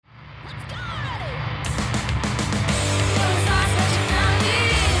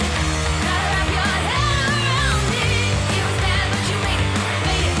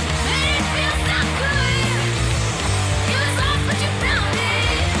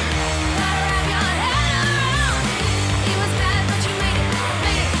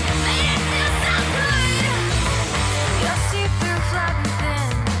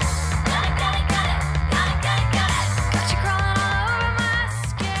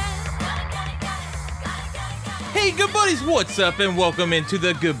Hey, good buddies, what's up, and welcome into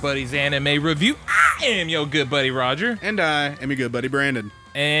the Good Buddies Anime Review. I am your good buddy, Roger. And I am your good buddy, Brandon.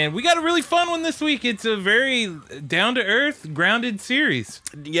 And we got a really fun one this week. It's a very down-to-earth, grounded series.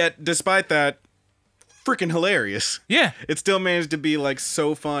 Yet, despite that, freaking hilarious. Yeah. It still managed to be, like,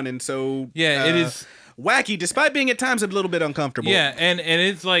 so fun and so... Yeah, it is... wacky, despite being at times a little bit uncomfortable. Yeah, and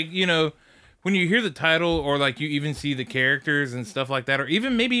it's like, you know... When you hear the title, or like you even see the characters and stuff like that, or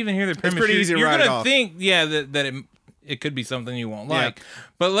even maybe even hear the premise, pretty easy to you're write it gonna off. think, that it could be something you won't like.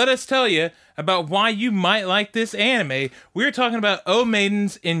 But let us tell you about why you might like this anime. We're talking about Oh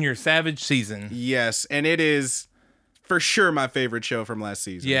Maidens in Your Savage Season. Yes, and it is for sure my favorite show from last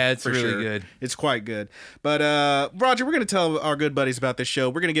season. Yeah, it's for really sure. good. It's quite good. But Roger, we're going to tell our good buddies about this show.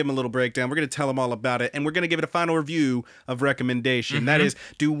 We're going to give them a little breakdown. We're going to tell them all about it, and we're going to give it a final review of recommendation. Mm-hmm. That is,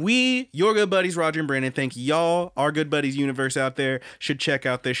 do we, your good buddies, Roger and Brandon, think y'all, our good buddies universe out there, should check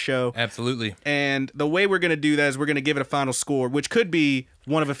out this show? Absolutely. And the way we're going to do that is we're going to give it a final score, which could be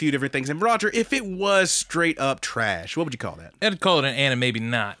one of a few different things. And Roger, if it was straight up trash, what would you call that? I'd call it an anime, maybe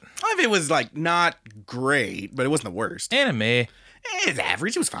not. If it was like not great, but it wasn't the worst. Anime. It's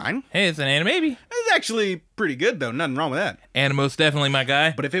average. It was fine. Hey, it's an anime, maybe. It's actually pretty good, though. Nothing wrong with that. Animo's definitely my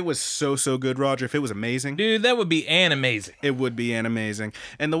guy. But if it was so good, Roger, if it was amazing, Dude, that would be amazing. it would be amazing.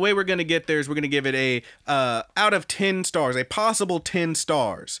 And the way we're going to get there is we're going to give it a, out of 10 stars, a possible 10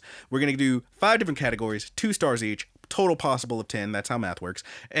 stars. We're going to do 5 different categories, 2 stars each, total possible of 10. That's how math works.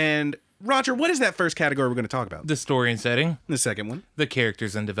 And Roger, what is that first category we're going to talk about? The story and setting. The second one. The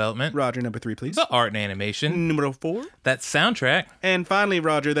characters and development. Roger, number 3, please. The art and animation. Number 4. That soundtrack. And finally,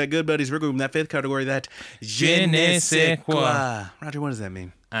 Roger, that good buddies room, that 5th category, that Je ne sais quoi. Roger, what does that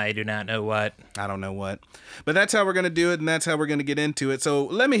mean? I do not know what. I don't know what. But that's how we're going to do it, and that's how we're going to get into it. So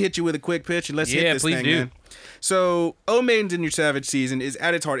let me hit you with a quick pitch, and let's hit this please thing, do. man. So, Oh Maidens in Your Savage Season is,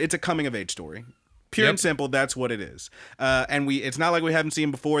 at its heart, it's a coming-of-age story. Pure and simple, that's what it is. And it's not like we haven't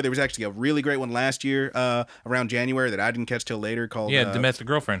seen before. There was actually a really great one last year, around January, that I didn't catch till later, called... Domestic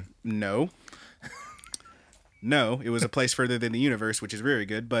Girlfriend. No. No, it was A Place Further Than the Universe, which is very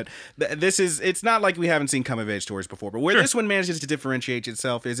good. But it's not like we haven't seen come-of-age stories before. But where this one manages to differentiate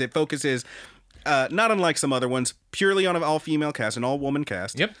itself is it focuses... not unlike some other ones, purely on an all-female cast, an all-woman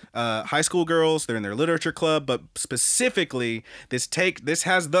cast. Yep. High school girls, they're in their literature club, but specifically, this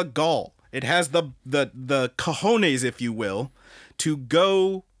has the gall. It has the cojones, if you will, to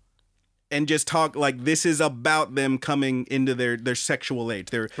go and just talk like this is about them coming into their sexual age.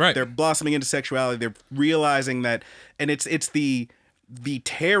 They're blossoming into sexuality. They're realizing that, and it's the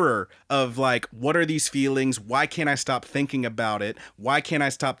terror of like, what are these feelings? Why can't I stop thinking about it? Why can't I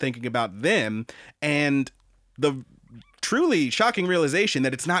stop thinking about them? And the truly shocking realization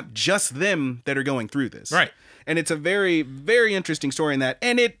that it's not just them that are going through this. Right. And it's a very, very interesting story in that.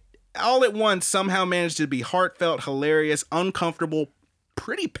 And it all at once somehow managed to be heartfelt, hilarious, uncomfortable,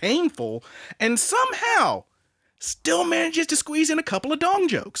 pretty painful, and somehow still manages to squeeze in a couple of dong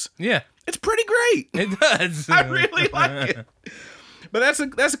jokes. Yeah. It's pretty great. It does. I really like it. But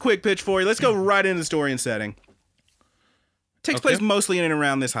that's a quick pitch for you. Let's go right into the story and setting. Takes place mostly in and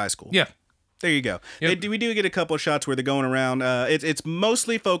around this high school. Yeah. There you go. Yep. We do get a couple of shots where they're going around. It's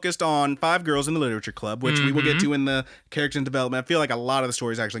mostly focused on 5 girls in the literature club, which we will get to in the characters and development. I feel like a lot of the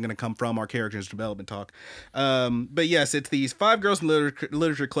story is actually going to come from our characters development talk. But yes, it's these 5 girls in the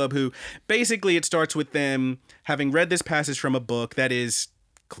literature club who basically it starts with them having read this passage from a book that is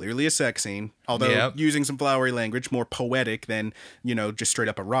clearly a sex scene, although using some flowery language, more poetic than, just straight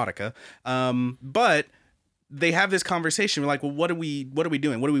up erotica. But they have this conversation. We're like, well, what are we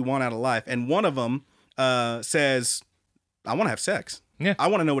doing? What do we want out of life? And one of them says, I want to have sex. Yeah. I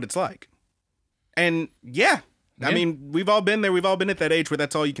want to know what it's like. And I mean, we've all been there. We've all been at that age where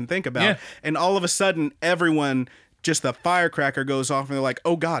that's all you can think about. Yeah. And all of a sudden, everyone, just the firecracker goes off and they're like,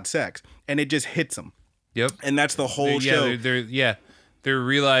 oh God, sex. And it just hits them. Yep. And that's the whole show. They're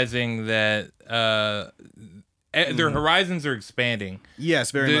realizing that their horizons are expanding. Yes,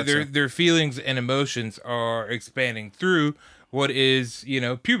 very much so. Their feelings and emotions are expanding through what is,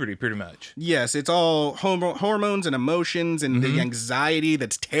 puberty, pretty much. Yes, it's all hormones and emotions and the anxiety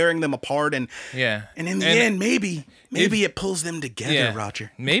that's tearing them apart. And in the end, maybe it pulls them together,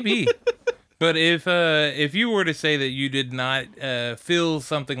 Roger. Maybe. But if you were to say that you did not feel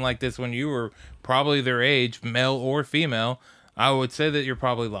something like this when you were probably their age, male or female, I would say that you're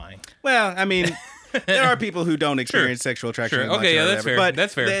probably lying. Well, I mean... There are people who don't experience sexual attraction. Sure. Okay, that's fair. But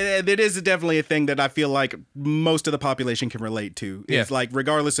that's fair. It is definitely a thing that I feel like most of the population can relate to. It's like,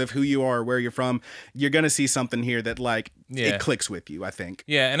 regardless of who you are or where you're from, you're going to see something here that, like, it clicks with you, I think.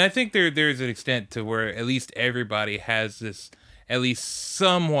 Yeah, and I think there's an extent to where at least everybody has this at least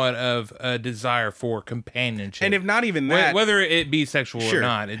somewhat of a desire for companionship. And if not even that, whether it be sexual sure. or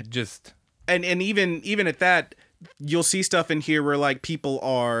not, it just and even at that, you'll see stuff in here where like people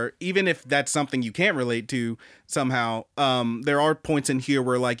are, even if that's something you can't relate to somehow, there are points in here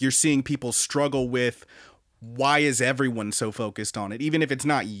where like you're seeing people struggle with, why is everyone so focused on it? Even if it's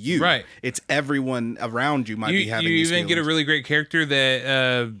not you, right? It's everyone around you might be having. You even feelings. get a really great character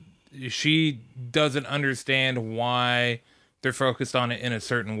that she doesn't understand why they're focused on it in a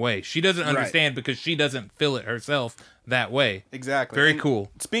certain way. She doesn't understand because she doesn't feel it herself that way. Exactly. Very cool.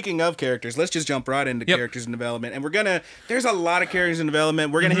 Speaking of characters, let's just jump right into characters in development. And there's a lot of characters in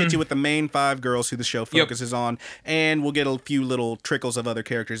development. We're going to hit you with the main 5 girls who the show focuses on, and we'll get a few little trickles of other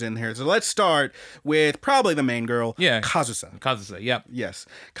characters in here. So let's start with probably the main girl, Kazusa. Kazusa, yep. Yes.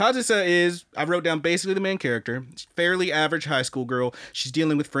 Kazusa is, I wrote down basically the main character. Fairly average high school girl. She's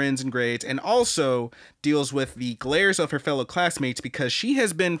dealing with friends and grades, and also deals with the glares of her fellow classmates because she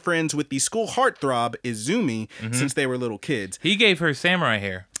has been friends with the school heartthrob, Izumi, since they were little kids. He gave her samurai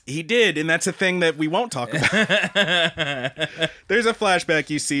hair. He did, and that's a thing that we won't talk about. There's a flashback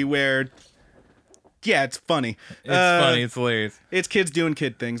you see where, yeah, it's funny. It's funny. It's hilarious. It's kids doing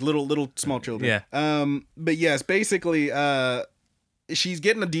kid things, little small children. Yeah. But yes, basically, she's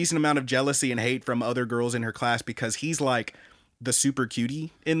getting a decent amount of jealousy and hate from other girls in her class because he's like the super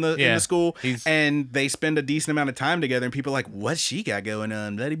cutie in the school, and they spend a decent amount of time together, and people are like, what's she got going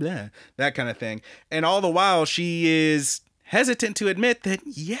on, blah, blah, blah, that kind of thing. And all the while she is hesitant to admit that,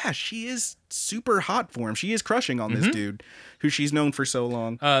 yeah, she is super hot for him. She is crushing on this dude who she's known for so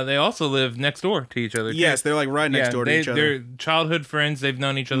long. They also live next door to each other. Yes, they're like right next door to each other. They're childhood friends. They've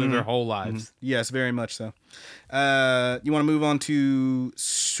known each other their whole lives. Yes, very much so. You want to move on to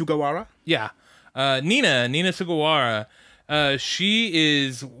Sugawara? Yeah. Nina Sugawara. She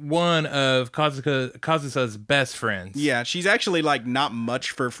is one of Kazusa's best friends. Yeah, she's actually like not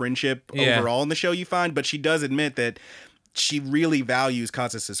much for friendship overall in the show, you find, but she does admit that she really values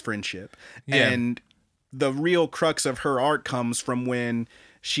Kazusa's friendship. Yeah. And the real crux of her arc comes from when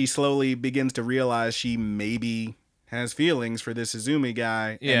she slowly begins to realize she maybe has feelings for this Izumi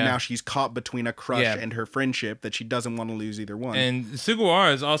guy, and now she's caught between a crush and her friendship that she doesn't want to lose either one. And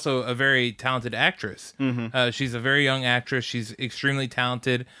Sugawara is also a very talented actress. She's a very young actress. She's extremely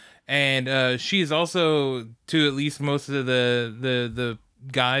talented, and she is also, to at least most of the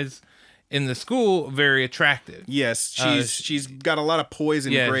guys in the school, very attractive. Yes, she's got a lot of poise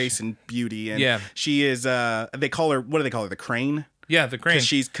and grace and beauty, and she is. They call her, what do they call her? The Crane. Yeah, the Crane.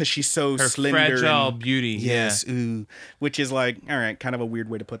 Because she's so her slender. Fragile and, beauty. Yes, ooh. Which is like, all right, kind of a weird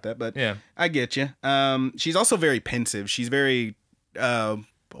way to put that, but I get you. She's also very pensive. She's very,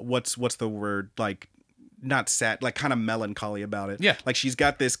 what's the word? Like, not sad, like kind of melancholy about it. Yeah. Like she's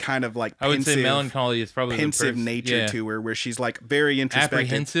got this kind of like I would say melancholy is probably pensive nature to her, where she's like very introspective.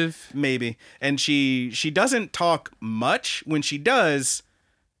 Apprehensive? Maybe. And she doesn't talk much. When she does,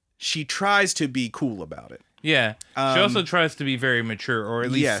 she tries to be cool about it. Yeah. She also tries to be very mature, or at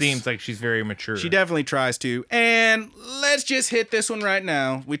least seems like she's very mature. She definitely tries to. And let's just hit this one right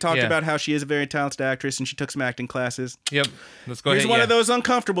now. We talked about how she is a very talented actress and she took some acting classes. Yep. Let's go ahead. Here's one of those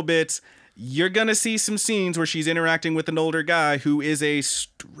uncomfortable bits. You're going to see some scenes where she's interacting with an older guy who is a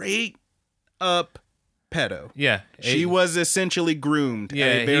straight up pedo. Yeah. She was essentially groomed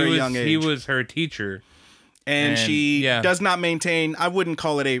at a very young age. He was her teacher. And she does not maintain, I wouldn't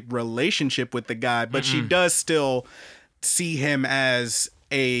call it a relationship with the guy, but she does still see him as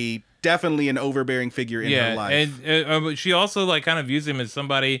definitely an overbearing figure in her life. And she also like kind of views him as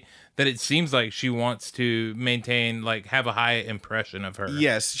somebody that it seems like she wants to maintain, like have a high impression of her.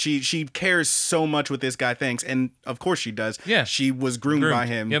 Yes, she cares so much what this guy thinks, and of course she does. Yeah, she was groomed by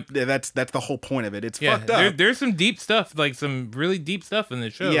him. Yep, that's the whole point of it. It's fucked up. There's some deep stuff, like some really deep stuff in the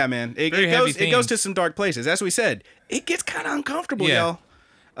show. Yeah, man, it goes to some dark places. As we said, it gets kind of uncomfortable, y'all.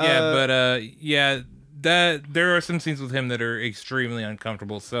 That there are some scenes with him that are extremely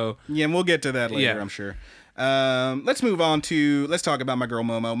uncomfortable. So and we'll get to that later, I'm sure. Let's move on to, let's talk about my girl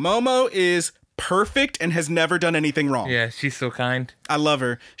Momo. Momo is perfect and has never done anything wrong. Yeah, she's so kind. I love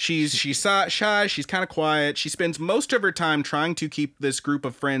her. She's shy, she's kind of quiet. She spends most of her time trying to keep this group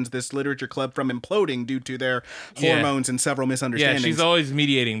of friends, this literature club, from imploding due to their hormones and several misunderstandings. Yeah, she's always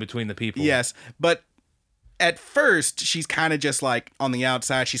mediating between the people. Yes, but at first, she's kind of just like, on the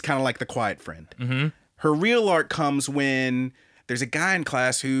outside, she's kind of like the quiet friend. Mm-hmm. Her real arc comes when there's a guy in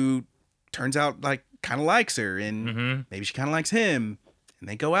class who turns out like kind of likes her, and maybe she kind of likes him, and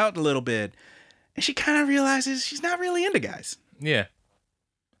they go out a little bit, and she kind of realizes she's not really into guys. Yeah.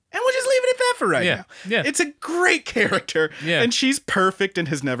 And we'll just leave it at that for right now. Yeah. It's a great character, and she's perfect and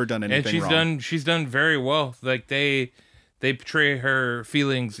has never done anything wrong. And she's done very well. Like they they portray her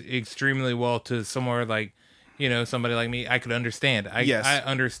feelings extremely well to somewhere like, somebody like me. I could understand. I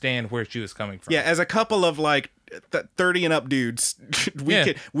understand where she was coming from. Yeah, as a couple of like 30 and up dudes,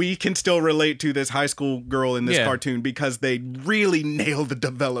 we can still relate to this high school girl in this cartoon because they really nail the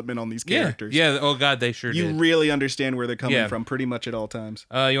development on these characters. Yeah. Oh God, they sure you did. You really understand where they're coming from pretty much at all times.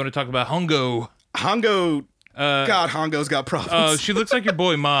 You want to talk about Hongo? God, Hongo's got problems. Oh, she looks like your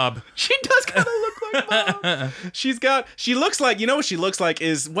boy Mob. She does kind of look like Mob. She looks like, what she looks like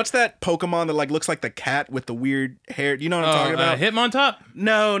is, what's that Pokemon that like looks like the cat with the weird hair? You know what I'm talking about? Hitmontop?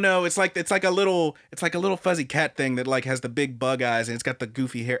 No, it's like a little fuzzy cat thing that like has the big bug eyes and it's got the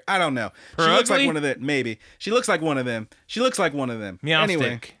goofy hair. I don't know. She looks like one of them. Maybe. She looks like one of them. Meowstick.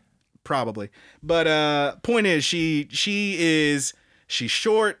 Anyway, probably. But point is, she's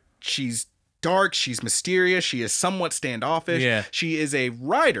short, she's dark, she's mysterious, she is somewhat standoffish. Yeah. She is a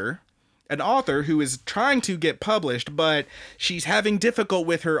writer, an author who is trying to get published, but she's having difficult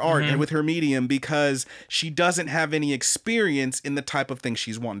with her art and with her medium because she doesn't have any experience in the type of thing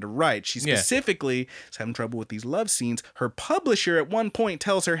she's wanting to write. She specifically is having trouble with these love scenes. Her publisher at one point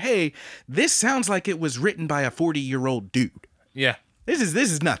tells her, "Hey, this sounds like it was written by a 40-year-old dude. Yeah. This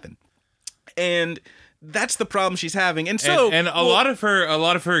is nothing." And that's the problem she's having. And so a lot of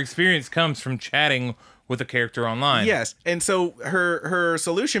her experience comes from chatting with a character online. Yes. And so her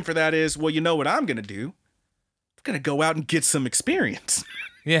solution for that is, well, you know what I'm going to do? I'm going to go out and get some experience.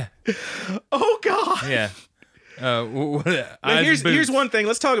 Yeah. Oh God. Yeah. Here's one thing.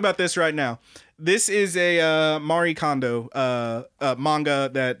 Let's talk about this right now. This is a Mari Kondo manga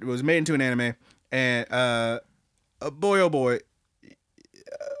that was made into an anime, and boy oh boy,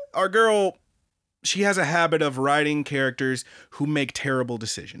 our girl, she has a habit of writing characters who make terrible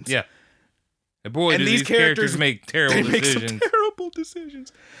decisions. Yeah. Boy, do these characters make terrible decisions. Make some terrible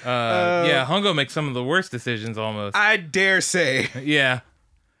decisions. Hongo makes some of the worst decisions almost. I dare say. Yeah.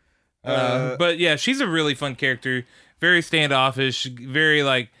 But yeah, she's a really fun character. Very standoffish. Very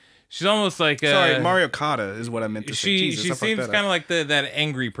like, she's almost like sorry, Mario Kata is what I meant to say. She seems kind of like that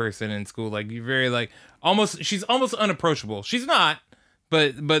angry person in school. Like, you're very like, she's almost unapproachable. She's not.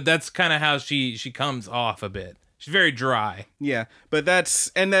 But that's kind of how she comes off a bit. She's very dry. Yeah, but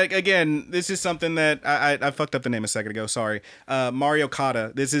again, this is something that I fucked up the name a second ago. Sorry. Mario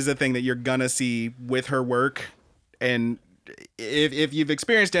Kata. This is a thing that you're gonna see with her work, and if you've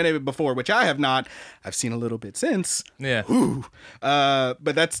experienced any of it before, which I have not, I've seen a little bit since. Yeah. Ooh.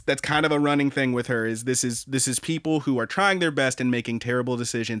 But that's kind of a running thing with her. This is people who are trying their best and making terrible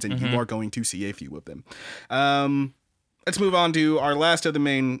decisions, and you are going to see a few of them. Let's move on to our last of the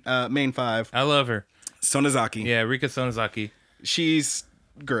main five. I love her. Sonozaki. Yeah, Rika Sonozaki. She's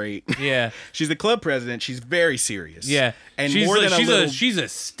great. Yeah. She's the club president. She's very serious. Yeah. And she's a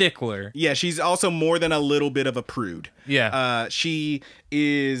stickler. Yeah, she's also more than a little bit of a prude. Yeah. She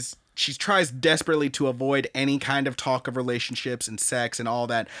tries desperately to avoid any kind of talk of relationships and sex and all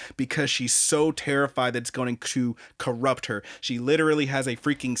that because she's so terrified that it's going to corrupt her. She literally has a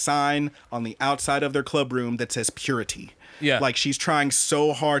freaking sign on the outside of their club room that says purity. Yeah. Like, she's trying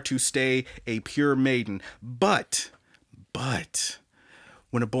so hard to stay a pure maiden. But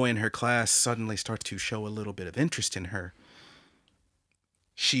when a boy in her class suddenly starts to show a little bit of interest in her,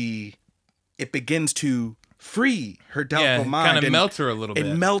 it begins to free her doubtful mind. Kind of melts her a little bit.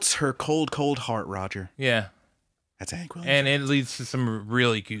 It melts her cold hank, Roger. Yeah. That's Hank Williams. And it leads to some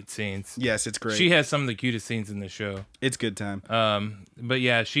really cute scenes. Yes, it's great. She has some of the cutest scenes in the show. It's good time. But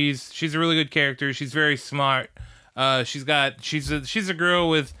yeah, she's a really good character. She's very smart. She's a girl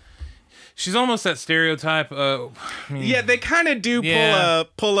with. She's almost that stereotype. Yeah, they kind of do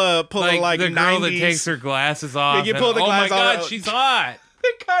pull a like the 90s. girl that takes her glasses off. You pull the glasses oh my God, off. she's hot.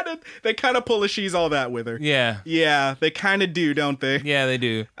 They kind of pull a she's all that with her. Yeah. Yeah, they kind of do, don't they? Yeah, they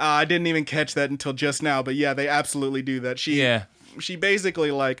do. I didn't even catch that until just now, but yeah, they absolutely do that. She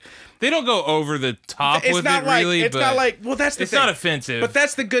basically like they don't go over the top with it really. It's not like well that's the it's thing. not offensive. But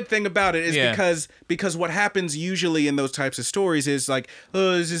that's the good thing about it is because what happens usually in those types of stories is like,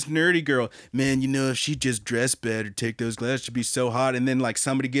 oh, there's this nerdy girl. Man, if she just dressed better, take those glasses, she'd be so hot. And then like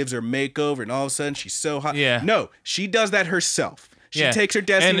somebody gives her a makeover and all of a sudden she's so hot. Yeah. No, she does that herself. She takes her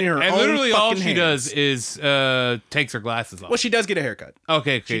destiny in her own fucking hands. And literally all she does is takes her glasses off. Well, she does get a haircut.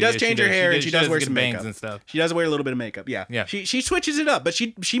 Okay. She does change her hair and she does wear some makeup and stuff. She does wear a little bit of makeup. Yeah. Yeah. She switches it up, but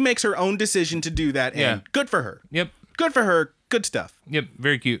she makes her own decision to do that. And good for her. Yep. Good for her. Good stuff. Yep.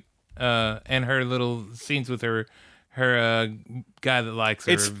 Very cute. And her little scenes with her guy that likes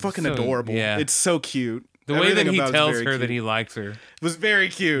her. It's fucking adorable. Yeah. It's so cute. The way that he tells her that he likes her was very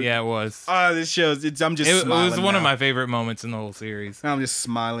cute. Yeah, it was. This shows. I'm just. It smiling was one now. of my favorite moments in the whole series. I'm just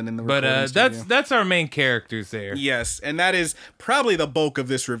smiling in the. But that's our main characters there. Yes, and that is probably the bulk of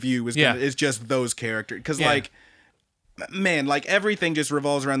this review. Is just those characters because man, like everything just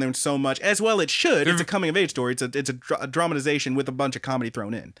revolves around them so much. As well, it should. It's a coming of age story. It's a dramatization with a bunch of comedy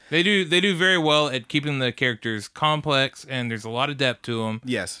thrown in. They do very well at keeping the characters complex, and there's a lot of depth to them.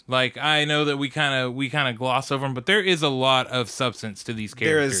 Yes. Like I know that we kind of gloss over them, but there is a lot of substance to these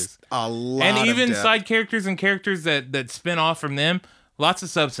characters. There is a lot, and even of depth. side characters and characters that spin off from them. Lots of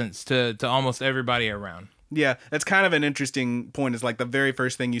substance to almost everybody around. Yeah, that's kind of an interesting point. Is like the very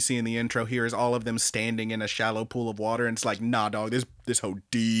first thing you see in the intro here is all of them standing in a shallow pool of water, and it's like, nah, dog, this hoe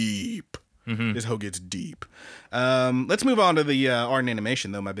deep. Mm-hmm. This hoe gets deep. Let's move on to the art and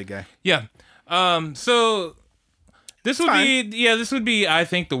animation, though, my big guy. Yeah. So this would be, I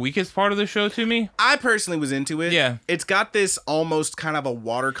think, the weakest part of the show to me. I personally was into it. Yeah. It's got this almost kind of a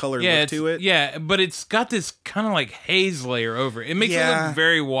watercolor look to it. Yeah, but it's got this kind of like haze layer over it. It makes it look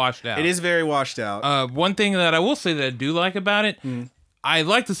very washed out. It is very washed out. One thing that I will say that I do like about it, I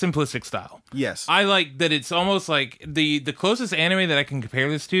like the simplistic style. Yes. I like that it's almost like the closest anime that I can compare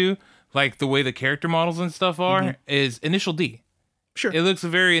this to, like the way the character models and stuff are, is Initial D. Sure. It looks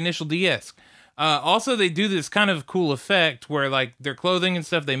very Initial D-esque. Also, they do this kind of cool effect where, like, their clothing and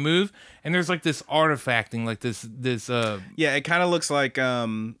stuff, they move, and there's like this artifacting, like this. Yeah, it kind of looks like it's a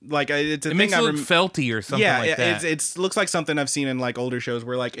thing. It makes it look felty or something like that. Yeah, it looks like something I've seen in like older shows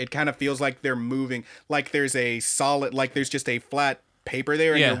where like it kind of feels like they're moving, like there's a solid, like there's just a flat paper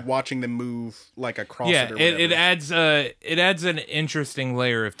there, and you're watching them move like across it. Or whatever. It adds an interesting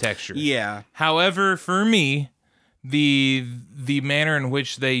layer of texture. Yeah. However, for me, the manner in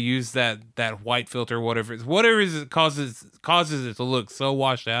which they use that white filter, whatever it causes it to look so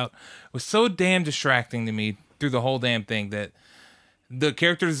washed out, was so damn distracting to me through the whole damn thing, that the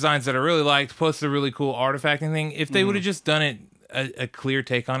character designs that I really liked, plus the really cool artifacting thing, if they would have just done it a clear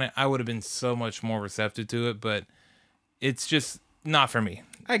take on it, I would have been so much more receptive to it. But it's just not for me.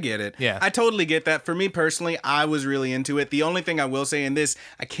 I get it. Yeah. I totally get that. For me personally, I was really into it. The only thing I will say in this,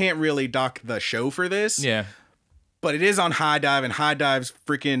 I can't really dock the show for this. Yeah. But it is on High Dive, and High Dive's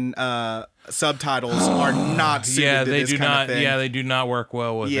freaking subtitles are not suited to this kind of thing. Yeah, they do not work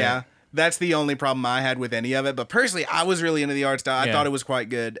well with it. Yeah, that's the only problem I had with any of it. But personally, I was really into the art style. I thought it was quite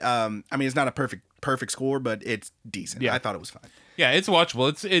good. I mean, it's not a perfect score, but it's decent. Yeah. I thought it was fine. Yeah, it's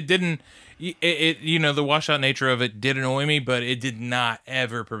watchable. It didn't, the washout nature of it did annoy me, but it did not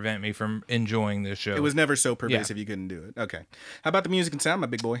ever prevent me from enjoying this show. It was never so pervasive you couldn't do it. Okay. How about the music and sound, my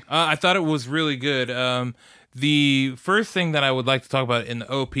big boy? I thought it was really good. The first thing that I would like to talk about in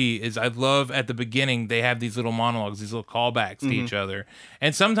the OP is I love at the beginning they have these little monologues, these little callbacks to each other.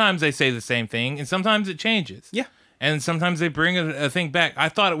 And sometimes they say the same thing, and sometimes it changes. Yeah. And sometimes they bring a thing back. I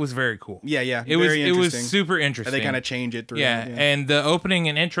thought it was very cool. Yeah. It was super interesting. They kind of change it through. Yeah, and the opening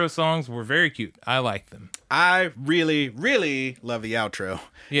and intro songs were very cute. I like them. I really, really love the outro.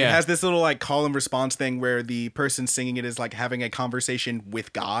 Yeah. It has this little like call and response thing where the person singing it is like having a conversation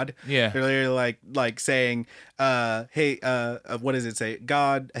with God. Yeah. They're literally like saying, hey, what does it say?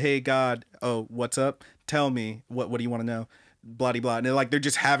 God, hey God, oh, what's up? Tell me, what do you want to know? Blah, blah, and they're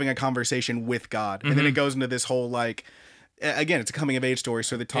just having a conversation with God. And then it goes into this whole like, again, it's a coming of age story.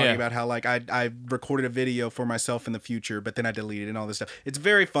 So they're talking about how like I recorded a video for myself in the future, but then I deleted it and all this stuff. It's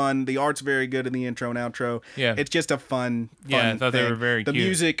very fun. The art's very good in the intro and outro. Yeah. It's just a fun I thought thing. they were very the cute.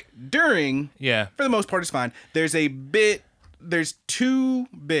 music during, for the most part, is fine. There's two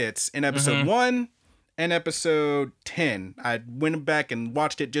bits in episode 1 and episode 10. I went back and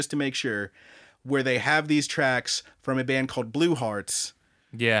watched it just to make sure, where they have these tracks from a band called Blue Hearts.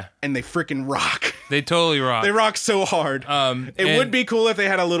 Yeah. And they freaking rock. They totally rock. They rock so hard. It would be cool if they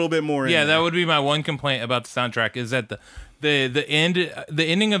had a little bit more in there. That would be my one complaint about the soundtrack, is that the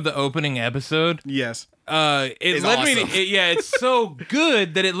ending of the opening episode. Yes. It led awesome. It's so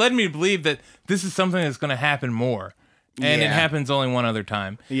good that it led me to believe that this is something that's going to happen more. And it happens only one other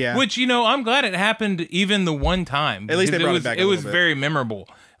time. Yeah. Which, I'm glad it happened even the one time. At least they brought it back a little bit. It was very memorable.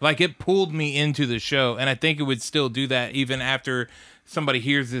 Like, it pulled me into the show, and I think it would still do that even after somebody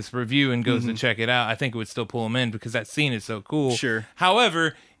hears this review and goes to check it out. I think it would still pull them in because that scene is so cool. Sure.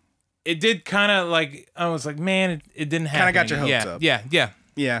 However, it did kind of like, I was like, man, it didn't happen. Kind of got your hopes up. Yeah.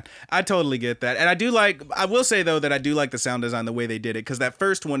 Yeah, I totally get that. And I will say, though, that I do like the sound design, the way they did it, because that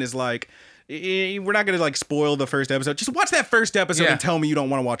first one is like, we're not going to like spoil the first episode. Just watch that first episode and tell me you don't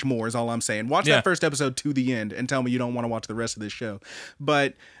want to watch more is all I'm saying. Watch that first episode to the end and tell me you don't want to watch the rest of this show.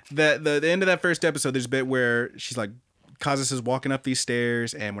 But the end of that first episode, there's a bit where she's like Kazas is walking up these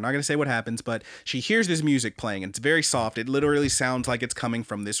stairs, and we're not going to say what happens, but she hears this music playing, and it's very soft. It literally sounds like it's coming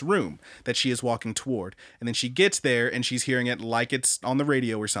from this room that she is walking toward. And then she gets there, and she's hearing it like it's on the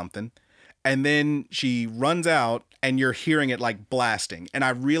radio or something. And then she runs out, and you're hearing it like blasting. And I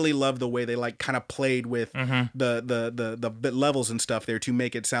really love the way they like kind of played with the levels and stuff there to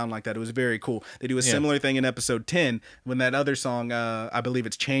make it sound like that. It was very cool. They do a similar thing in episode 10 when that other song, I believe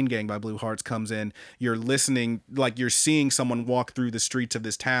it's Chain Gang by Blue Hearts, comes in. You're listening, like you're seeing someone walk through the streets of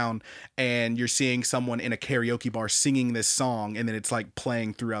this town, and you're seeing someone in a karaoke bar singing this song, and then it's like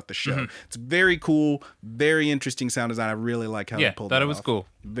playing throughout the show. It's very cool, very interesting sound design. I really like how they pulled it off. Thought it was cool.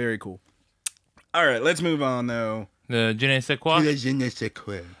 Very cool. All right, let's move on, though. The Je ne sais quoi? Je ne sais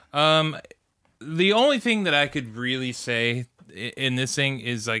quoi. The only thing that I could really say in this thing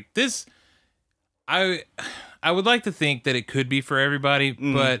is, like, this... I would like to think that it could be for everybody,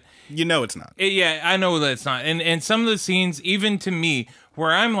 but... You know it's not. I know that it's not. And some of the scenes, even to me,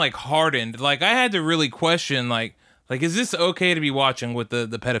 where I'm, like, hardened, like, I had to really question, like is this okay to be watching with the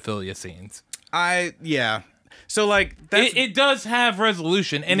pedophilia scenes? So, like, it does have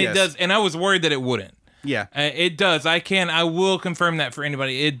resolution, and it does, and I was worried that it wouldn't. Yeah. It does. I will confirm that for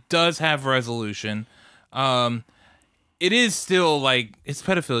anybody. It does have resolution. It is still, like, it's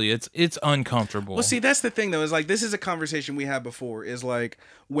pedophilia. It's uncomfortable. Well, see, that's the thing, though, is, like, this is a conversation we had before, is, like,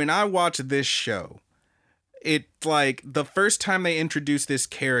 when I watch this show, it, like, the first time they introduce this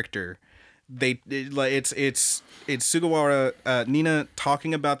character... It's Sugawara Nina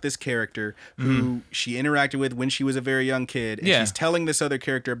talking about this character who she interacted with when she was a very young kid, and she's telling this other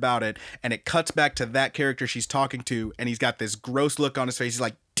character about it, and it cuts back to that character she's talking to, and he's got this gross look on his face. He's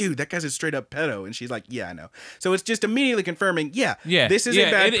like, dude, that guy's a straight up pedo. And she's like, yeah, I know. So it's just immediately confirming, this is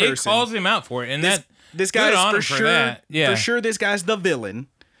a bad person. It calls him out for it, and this guy's for sure, for sure this guy's the villain.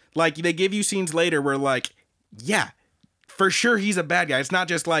 Like, they give you scenes later where, like, for sure he's a bad guy. It's not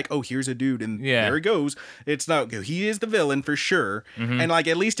just like, oh, here's a dude and there he goes. It's not, he is the villain for sure. And, like,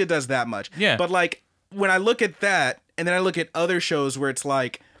 at least it does that much. Yeah. But, like, when I look at that, and then I look at other shows where it's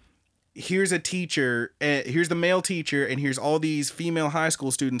like, here's a teacher, here's the male teacher, and here's all these female high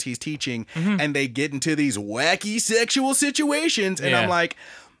school students he's teaching, and they get into these wacky sexual situations, and I'm like,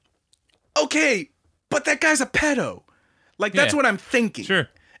 okay, but that guy's a pedo. Like, that's what I'm thinking. Sure.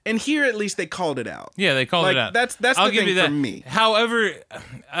 And here, at least, they called it out. Yeah, they called it out. That's I'll the give thing you that. for me. However,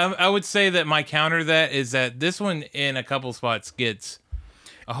 I would say that my counter to that is that this one, in a couple spots, gets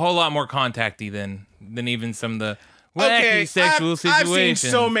a whole lot more contacty than even some of the wacky sexual situations. I've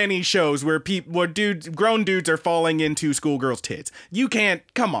seen so many shows where grown dudes are falling into schoolgirls' tits. You can't.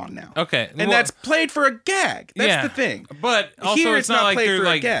 Come on now. Okay, and that's played for a gag. That's the thing. But also, here it's not like played they're for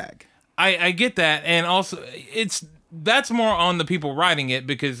like a gag. I get that, and also that's more on the people writing it,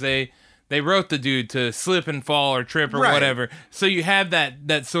 because they wrote the dude to slip and fall or trip or whatever. So you have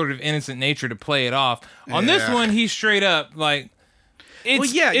that sort of innocent nature to play it off. On this one, he's straight up like,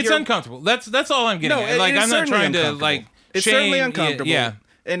 it's uncomfortable. That's all I'm getting at. Like, I'm not trying to like. It's certainly uncomfortable. Yeah.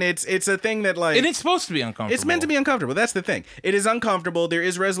 And it's a thing that, like... And it's supposed to be uncomfortable. It's meant to be uncomfortable. That's the thing. It is uncomfortable. There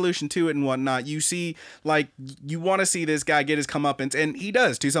is resolution to it and whatnot. You see, like, you want to see this guy get his comeuppance, and he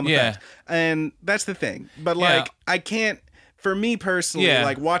does to some effect. And that's the thing. But, like, I can't... For me personally,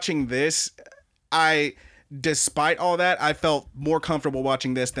 like, watching this, despite all that, I felt more comfortable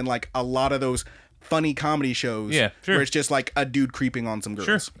watching this than, like, a lot of those funny comedy shows where it's just like a dude creeping on some girls.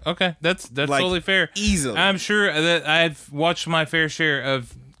 Sure. Okay. That's like, totally fair. Easily. I'm sure that I've watched my fair share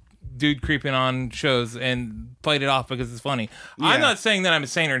of dude creeping on shows and played it off because it's funny. Yeah. I'm not saying that I'm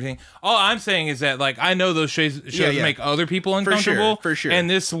insane or anything. All I'm saying is that, like, I know those shows make other people uncomfortable. For sure. And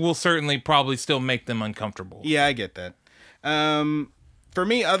this will certainly probably still make them uncomfortable. Yeah, I get that. For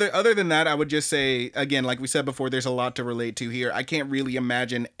me, other than that, I would just say, again, like we said before, there's a lot to relate to here. I can't really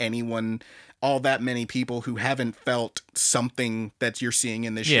imagine all that many people who haven't felt something that you're seeing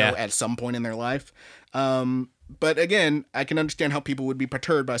in this show at some point in their life. But again, I can understand how people would be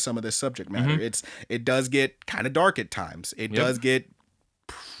perturbed by some of this subject matter. It does get kind of dark at times. It does get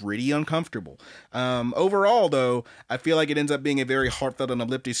pretty uncomfortable. Overall, though, I feel like it ends up being a very heartfelt and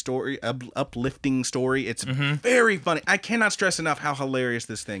uplifting story. It's very funny. I cannot stress enough how hilarious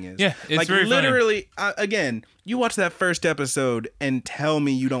this thing is. Yeah, it's like, very literally, again, you watch that first episode and tell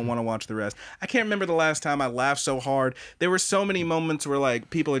me you don't want to watch the rest. I can't remember the last time I laughed so hard. There were so many moments where, like,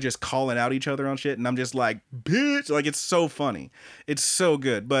 people are just calling out each other on shit, and I'm just like, bitch. Like, it's so funny. It's so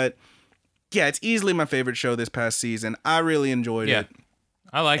good. But yeah, it's easily my favorite show this past season. I really enjoyed it.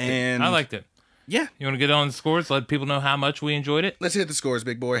 I liked it. Yeah. You want to get on the scores? Let people know how much we enjoyed it? Let's hit the scores,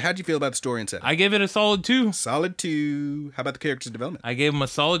 big boy. How'd you feel about the story and setting? I gave it a solid 2. Solid 2. How about the characters development? I gave them a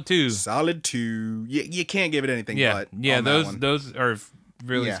solid 2. Solid 2. You can't give it anything but. Yeah, those are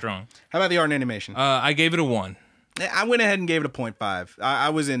really strong. How about the art and animation? I gave it a 1. I went ahead and gave it a 0.5. I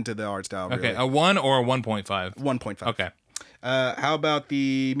was into the art style. Okay, really. a 1 or a 1.5? 1.5. Okay. How about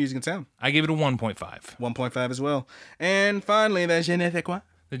the music and sound? I gave it a 1.5. 1.5 as well. And finally, the je ne sais quoi?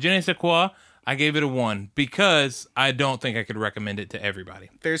 The je ne sais quoi, I gave it a 1 because I don't think I could recommend it to everybody.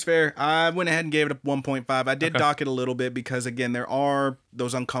 Fair's fair. I went ahead and gave it a 1.5. I did dock it a little bit because, again, there are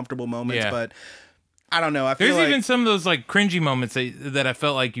those uncomfortable moments, but I don't know. There's even some of those like cringy moments that I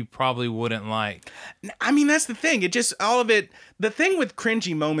felt like you probably wouldn't like. I mean, that's the thing. It just, all of it, the thing with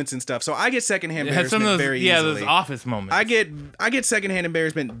cringy moments and stuff. So I get secondhand embarrassment very easily. Yeah, those office moments. I get secondhand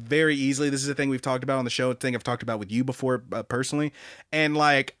embarrassment very easily. This is a thing we've talked about on the show. A thing I've talked about with you before personally. And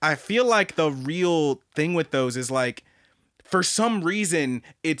like, I feel like the real thing with those is like, for some reason,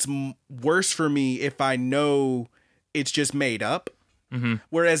 it's worse for me if I know it's just made up. Mm-hmm.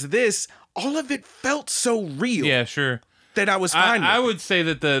 Whereas this, all of it felt so real. Yeah, sure. That I was fine with. I would say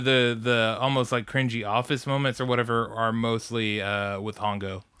that the almost like cringy office moments or whatever are mostly with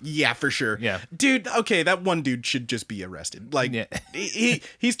Hongo. Yeah, for sure. Yeah. Dude, okay, that one dude should just be arrested. Like,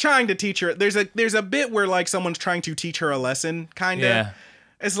 he's trying to teach her. There's a bit where, like, someone's trying to teach her a lesson, kind of. Yeah.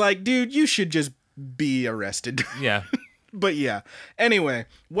 It's like, dude, you should just be arrested. Yeah. But yeah. Anyway,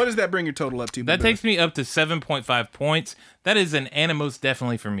 what does that bring your total up to? That takes me up to 7.5 points. That is an Animos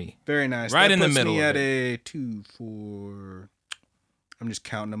definitely for me. Very nice. Right that in the middle. Me at a 2, 4. I'm just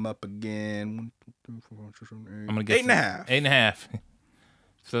counting them up again. 1, 2, 3, 4, 5, 6, 7, 8. I'm gonna get 8.5. 8.5.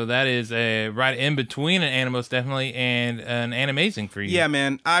 So that is a right in between an Animos definitely and an Animazing for you. Yeah,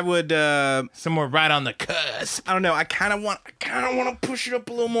 man. I would somewhere right on the cusp. I don't know. I kind of want to push it up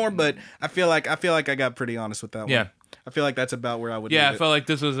a little more, but I feel like I got pretty honest with that one. Yeah. I feel like that's about where I would. Yeah, I felt like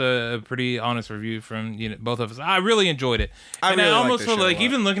this was a pretty honest review from both of us. I really enjoyed it. I almost feel like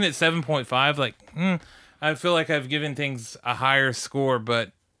even looking at 7.5, like I feel like I've given things a higher score,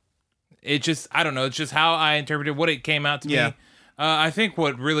 but it just I don't know. It's just how I interpreted what it came out to me. I think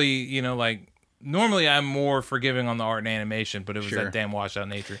what really like. Normally, I'm more forgiving on the art and animation, but it was that damn washed out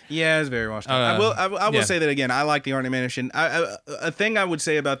nature. Yeah, it's very washed out. I will say that again. I like the art and animation. A thing I would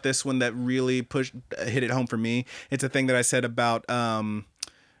say about this one that really hit it home for me. It's a thing that I said about.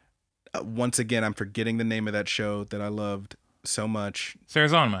 Once again, I'm forgetting the name of that show that I loved so much.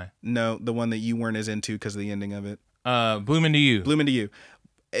 Sarah's on my. No, the one that you weren't as into because of the ending of it. Bloom Into You. Bloom Into You.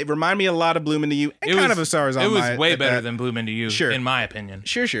 It reminded me a lot of Bloom Into You. And kind of a Stars on My. It was way better than Bloom Into You, in my opinion.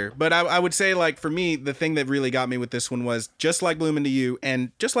 Sure. But I would say, like, for me, the thing that really got me with this one was just like Bloom Into You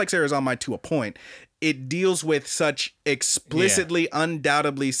and just like Sarah's on My to a point, it deals with such explicitly,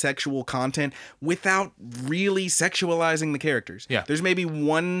 undoubtedly sexual content without really sexualizing the characters. Yeah. There's maybe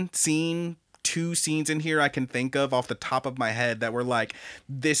one scene, 2 scenes in here I can think of off the top of my head that were like,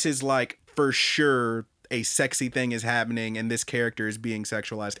 this is like for sure a sexy thing is happening and this character is being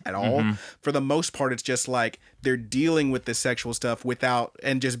sexualized at all. Mm-hmm. For the most part, it's just like they're dealing with this sexual stuff without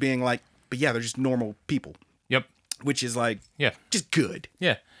and just being like, but yeah, they're just normal people. Yep. Which is like, just good.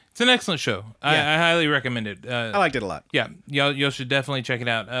 Yeah. It's an excellent show. I highly recommend it. I liked it a lot. Yeah. Y'all should definitely check it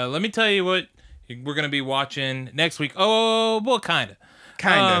out. Let me tell you what we're going to be watching next week. Oh, well, kind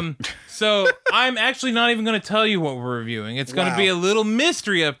of. So I'm actually not even going to tell you what we're reviewing. It's going to be a little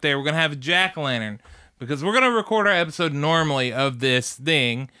mystery up there. We're going to have a jack-o'-lantern. Because we're going to record our episode normally of this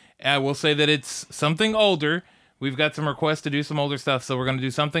thing. We'll say that it's something older. We've got some requests to do some older stuff, so we're going to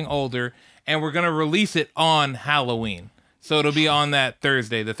do something older. And we're going to release it on Halloween. So it'll be on that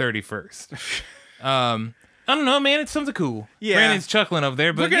Thursday, the 31st. I don't know, man. It's something cool. Yeah. Brandon's chuckling over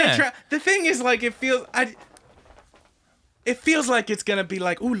there, but we're gonna try. The thing is, like, it feels like it's going to be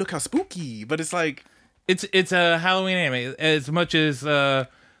like, ooh, look how spooky. But it's like... It's a Halloween anime. As much as...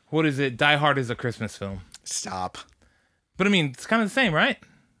 what is it? Die Hard is a Christmas film. Stop. But I mean, it's kind of the same, right?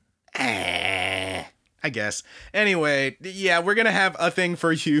 I guess. Anyway, yeah, we're going to have a thing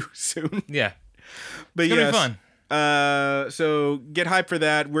for you soon. Yeah. But it's going to be fun. So get hyped for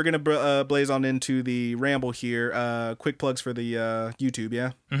that. We're going to blaze on into the ramble here. Quick plugs for the YouTube,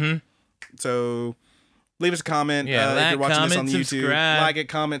 yeah? Mm-hmm. So... leave us a comment if you're watching this on the YouTube. Like it,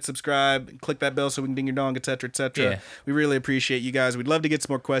 comment, subscribe, click that bell so we can ding your dong, etc., etc. Yeah. We really appreciate you guys. We'd love to get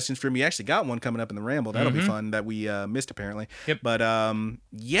some more questions from you. Actually got one coming up in the ramble. That'll be fun that we missed apparently. Yep. But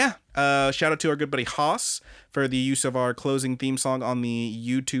shout out to our good buddy Haas for the use of our closing theme song on the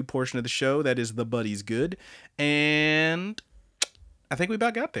YouTube portion of the show. That is The Buddy's Good. And I think we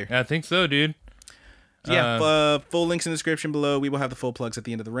about got there. I think so, dude. Yeah, full links in the description below. We will have the full plugs at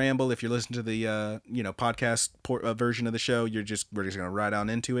the end of the ramble. If you're listening to the podcast version of the show, we're just gonna ride on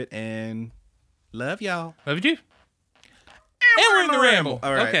into it and love y'all. Love you. And we're in the ramble.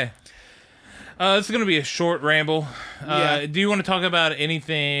 All right. Okay. This is gonna be a short ramble. Yeah. Do you want to talk about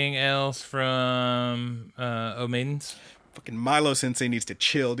anything else from Maidens? Fucking Milo Sensei needs to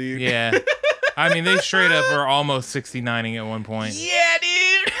chill, dude. Yeah. I mean, they straight up were almost 69ing at one point. Yeah,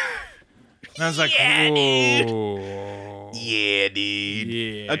 dude. And I was like, whoa. Yeah, dude.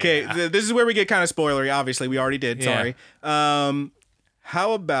 Yeah. Okay, this is where we get kind of spoilery. Obviously, we already did. Yeah. Sorry.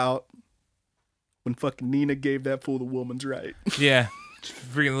 How about when fucking Nina gave that fool the woman's right? Yeah.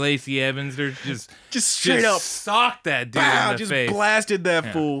 Freaking Lacey Evans, they're just straight up socked that dude pow, in the just face. blasted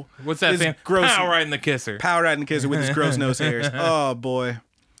that fool. What's that thing? Gross, Pow right in the kisser. pow right in the kisser with his gross nose hairs. Oh boy,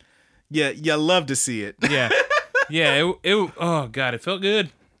 yeah, you love to see it. Yeah, yeah. Oh god, it felt good.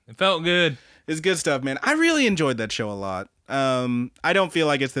 It felt good. It's good stuff, man. I really enjoyed that show a lot. I don't feel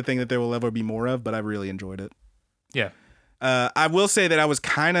like it's the thing that there will ever be more of, but I really enjoyed it. Yeah. I will say that I was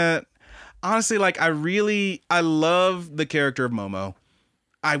kind of honestly like I love the character of Momo.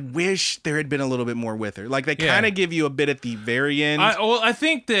 I wish there had been a little bit more with her. Like, they kind of give you a bit at the very end. I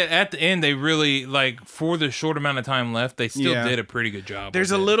think that at the end, they really, like, for the short amount of time left, they still did a pretty good job.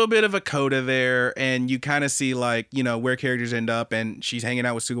 There's a little bit of a coda there, and you kind of see, like, where characters end up, and she's hanging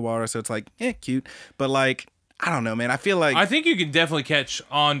out with Sugawara, so it's like, cute. But, like, I don't know, man. I feel like... I think you can definitely catch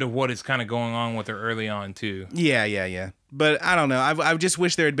on to what is kind of going on with her early on, too. Yeah. But I don't know. I just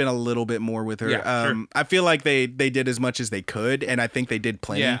wish there had been a little bit more with her. Yeah, sure. I feel like they did as much as they could, and I think they did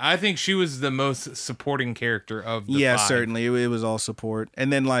plenty. Yeah, I think she was the most supporting character of the five. Certainly. It was all support.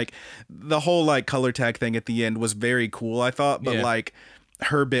 And then, like, the whole, like, color tag thing at the end was very cool, I thought. But, like,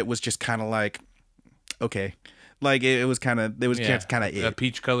 her bit was just kind of like, okay. Like, it was kind of it. A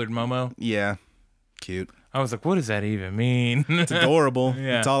peach-colored Momo? Yeah. Cute. I was like, what does that even mean? It's adorable.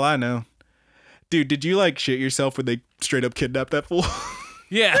 Yeah. That's all I know. Dude, did you like shit yourself when they straight up kidnapped that fool?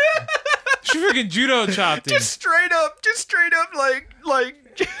 Yeah. She freaking judo chopped him. Just straight up like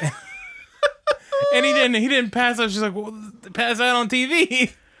And he didn't pass out. She's like, well, pass out on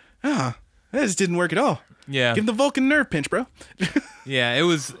TV. That just didn't work at all. Yeah. Give him the Vulcan nerve pinch, bro. Yeah, it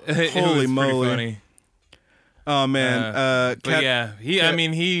was Holy moly. funny. Oh man. But yeah, he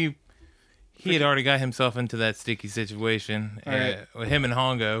had already got himself into that sticky situation with him and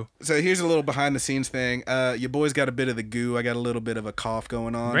Hongo. So here's a little behind the scenes thing. Your boy's got a bit of the goo. I got a little bit of a cough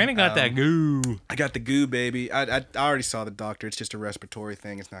going on. Brandon got that goo. I got the goo, baby. I already saw the doctor. It's just a respiratory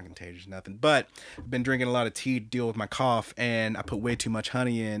thing. It's not contagious, nothing. But I've been drinking a lot of tea to deal with my cough, and I put way too much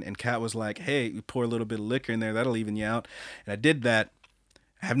honey in. And Kat was like, "Hey, you pour a little bit of liquor in there. That'll even you out." And I did that.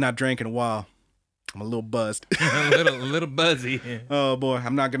 I have not drank in a while. I'm a little buzzed. a little buzzy. Oh boy,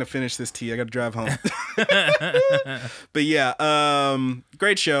 I'm not gonna finish this tea. I gotta drive home. But yeah,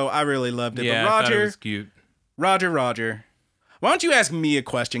 great show. I really loved it. Yeah, but Roger, I thought it was cute. Roger. Why don't you ask me a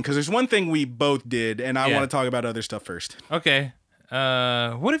question? Because there's one thing we both did, and I Yeah. want to talk about other stuff first. Okay.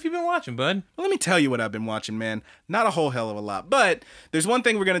 What have you been watching, bud? Well, let me tell you what I've been watching, man. Not a whole hell of a lot, but there's one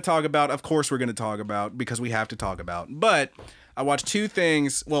thing we're gonna talk about. Of course, we're gonna talk about because we have to talk about. But I watched two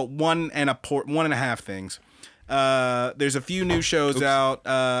things. Well, one and a half things. There's a few new shows out.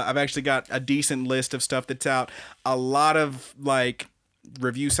 I've actually got a decent list of stuff that's out. A lot of like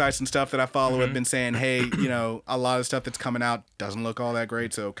review sites and stuff that I follow have been saying, hey, a lot of stuff that's coming out doesn't look all that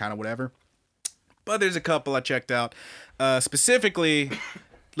great, so kind of whatever. But there's a couple I checked out. Specifically,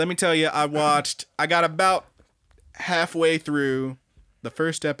 let me tell you, I got about halfway through the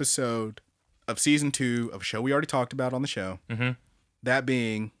first episode of season 2 of a show we already talked about on the show. Mm-hmm. That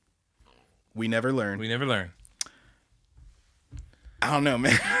being We Never Learn. We Never Learn. I don't know,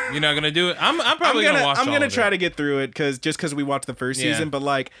 man. You're not gonna do it. I'm probably gonna watch. I'm gonna try to get through it because we watched the first season, but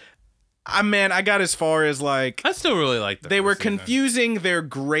like, I got as far as like I still really like them. They were confusing their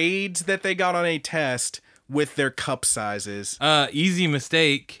grades that they got on a test with their cup sizes. Easy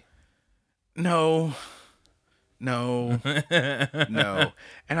mistake. No. And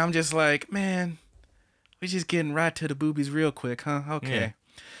I'm just like, man, we're just getting right to the boobies real quick, huh? Okay. Yeah.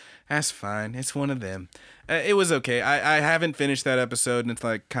 That's fine. It's one of them. It was okay. I haven't finished that episode, and it's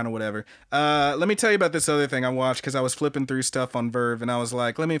like kind of whatever. Let me tell you about this other thing I watched because I was flipping through stuff on Verve, and I was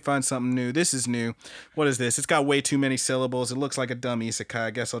like, let me find something new. This is new. What is this? It's got way too many syllables. It looks like a dumb isekai.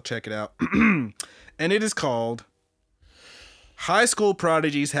 I guess I'll check it out. And it is called High School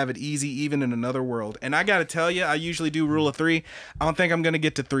Prodigies Have It Easy Even in Another World. And I got to tell you, I usually do rule of 3. I don't think I'm going to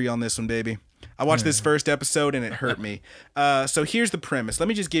get to 3 on this one, baby. I watched this first episode and it hurt me. So here's the premise. Let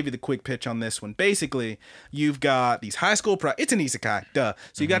me just give you the quick pitch on this one. Basically, you've got these high school it's an isekai, duh.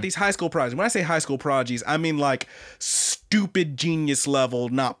 So you've got these high school prodigies. When I say high school prodigies, I mean like stupid genius level,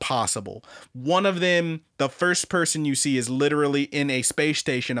 not possible. One of them, the first person you see is literally in a space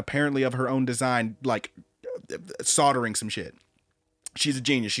station, apparently of her own design, like soldering some shit. She's a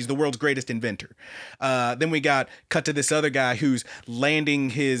genius. She's the world's greatest inventor. Then we got cut to this other guy who's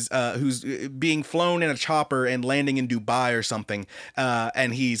landing who's being flown in a chopper and landing in Dubai or something.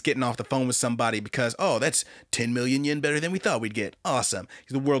 And he's getting off the phone with somebody because, oh, that's 10 million yen better than we thought we'd get. Awesome.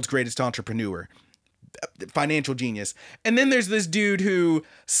 He's the world's greatest entrepreneur. Financial genius. And then there's this dude who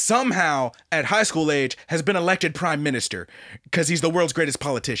somehow at high school age has been elected prime minister because he's the world's greatest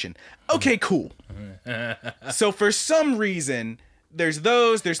politician. Okay, cool. So for some reason, there's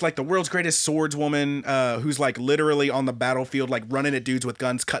like the world's greatest swordswoman who's like literally on the battlefield, like running at dudes with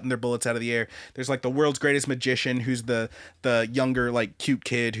guns, cutting their bullets out of the air. There's like the world's greatest magician who's the younger, like cute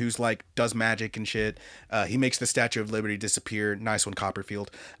kid who's like does magic and shit. He makes the Statue of Liberty disappear. Nice one,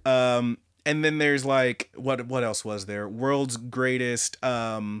 Copperfield. And then there's like, what else was there? World's greatest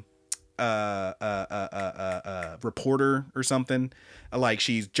reporter or something. Like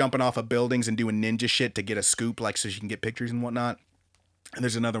she's jumping off of buildings and doing ninja shit to get a scoop, like so she can get pictures and whatnot. And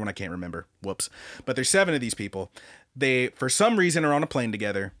there's another one I can't remember. Whoops. But there's 7 of these people. They, for some reason, are on a plane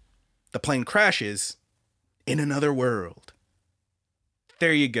together. The plane crashes in another world.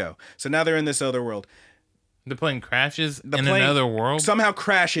 There you go. So now they're in this other world. The plane crashes in another world? Somehow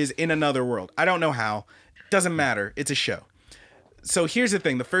crashes in another world. I don't know how. Doesn't matter. It's a show. So here's the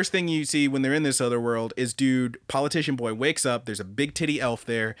thing. The first thing you see when they're in this other world is dude, politician boy, wakes up. There's a big titty elf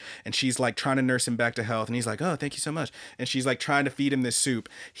there. And she's like trying to nurse him back to health. And he's like, oh, thank you so much. And she's like trying to feed him this soup.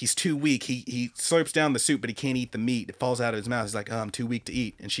 He's too weak. He slurps down the soup, but he can't eat the meat. It falls out of his mouth. He's like, oh, I'm too weak to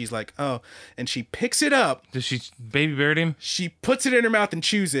eat. And she's like, oh. And she picks it up. Does she baby bird him? She puts it in her mouth and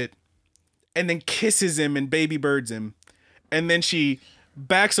chews it. And then kisses him and baby birds him. And then she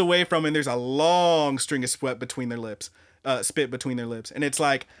backs away from him. And there's a long string of spit between their lips. And it's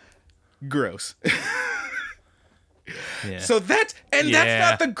like gross. Yeah. So that's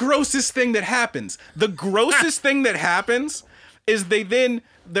not the grossest thing that happens. The grossest thing that happens is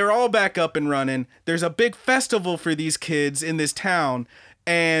they're all back up and running. There's a big festival for these kids in this town,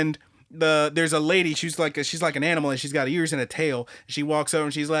 and there's a lady, she's like an animal, and she's got ears and a tail. She walks over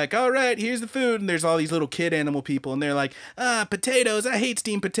and she's like, all right, here's the food. And there's all these little kid animal people, and they're like, potatoes, I hate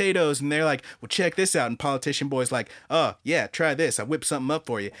steamed potatoes. And they're like, well, check this out. And politician boy's like, oh yeah, try this, I whipped something up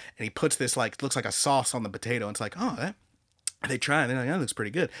for you. And he puts this like, looks like a sauce on the potato, and it's like, oh, they try it. They're like, that looks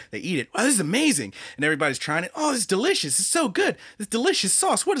pretty good. They eat it. Wow, this is amazing. And everybody's trying it. Oh, this is delicious. It's so good. This delicious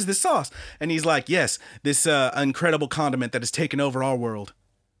sauce. What is this sauce? And he's like, yes, this incredible condiment that has taken over our world.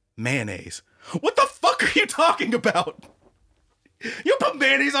 Mayonnaise. What the fuck are you talking about? You put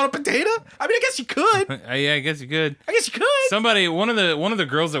mayonnaise on a potato? I mean, I guess you could. Yeah, I guess you could. Somebody, one of the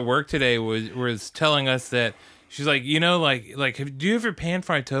girls at work today was telling us that she's like, you know, like, do you ever pan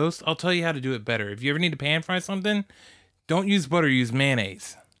fry toast? I'll tell you how to do it better. If you ever need to pan fry something, don't use butter, use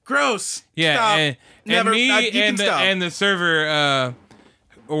mayonnaise. Gross. Yeah, stop. And the server.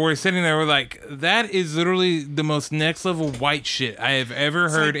 We're sitting there, we're like, that is literally the most next level white shit I have ever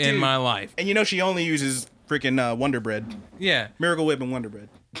heard in my life. And you know she only uses freaking Wonder Bread. Yeah. Miracle Whip and Wonder Bread.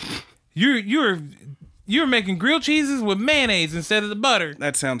 You're making grilled cheeses with mayonnaise instead of the butter.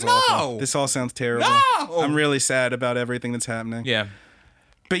 That sounds awful. This all sounds terrible. No! I'm really sad about everything that's happening. Yeah.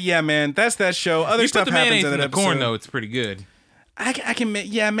 But yeah, man, that's that show. Other stuff happens in that episode. Corn, though, it's pretty good. I can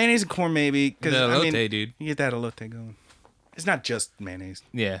mayonnaise and corn maybe. The elote, dude. You get that elote going. It's not just mayonnaise.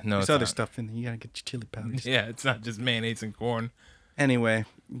 Yeah, no, there's other stuff in there. You gotta get your chili powders. Yeah, it's not just mayonnaise and corn. Anyway,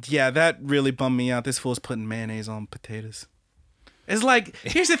 yeah, that really bummed me out. This fool's putting mayonnaise on potatoes. It's like,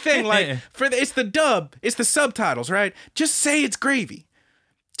 here's the thing, like, it's the dub, it's the subtitles, right? Just say it's gravy.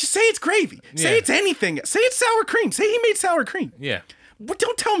 Just say it's gravy. Yeah. Say it's anything. Say it's sour cream. Say he made sour cream. Yeah. But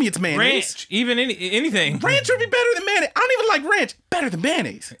don't tell me it's mayonnaise. Ranch, even anything. Ranch would be better than mayonnaise. I don't even like ranch. Better than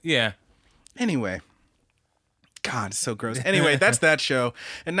mayonnaise. Yeah. Anyway. God, it's so gross. Anyway, that's that show.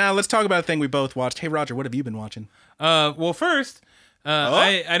 And now let's talk about a thing we both watched. Hey, Roger, what have you been watching? Well, first,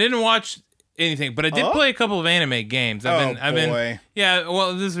 I didn't watch anything, but I did play a couple of anime games. I've been. Yeah,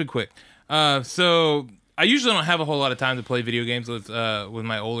 well, this will be quick. So I usually don't have a whole lot of time to play video games with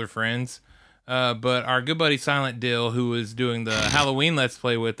my older friends. But our good buddy Silent Dill, who was doing the Halloween Let's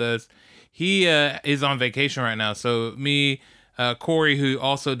Play with us, he is on vacation right now. So me, Corey, who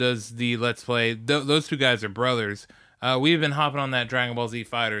also does the Let's Play, those two guys are brothers. we've been hopping on that Dragon Ball Z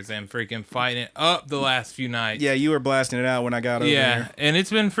Fighters and freaking fighting it up the last few nights. Yeah, you were blasting it out when I got over here. And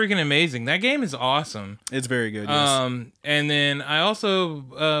it's been freaking amazing. That game is awesome. It's very good, yes. And then I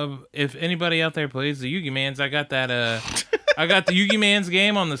also, if anybody out there plays the Yugi Mans, I got that, I got the Yugi Mans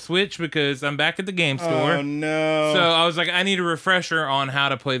game on the Switch because I'm back at the game store. Oh, no. So I was like, I need a refresher on how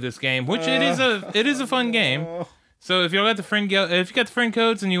to play this game, which it is a fun game. So if you got the friend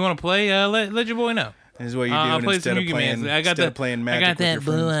codes and you want to play, let your boy know. This is what you're doing instead of playing Magic. I got that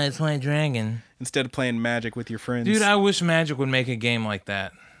blue-eyed white dragon. Instead of playing Magic with your friends. Dude, I wish Magic would make a game like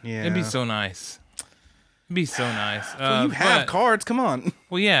that. Yeah. It'd be so nice. It'd be so nice. Well, you have cards. Come on.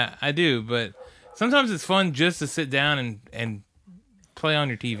 Well, yeah, I do, but sometimes it's fun just to sit down and play on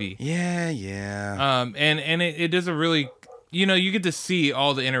your TV. Yeah. And it does a really, you get to see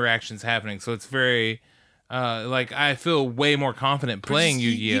all the interactions happening, so it's very. Like I feel way more confident playing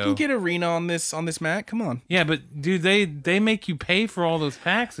Yu-Gi-Oh. You can get Arena on this Mac. Come on. Yeah, but dude, they make you pay for all those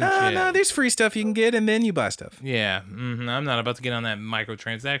packs and shit. No, there's free stuff you can get, and then you buy stuff. Yeah, I'm not about to get on that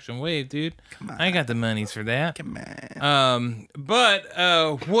microtransaction wave, dude. Come on. I ain't got the monies for that. Come on.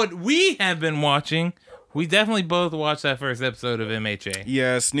 But what we have been watching, we definitely both watched that first episode of MHA.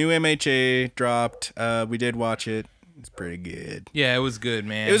 Yes, new MHA dropped. We did watch it. It's pretty good. Yeah, it was good,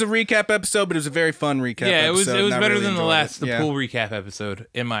 man. It was a recap episode, but it was a very fun recap episode. Yeah, it was better really than the pool recap episode,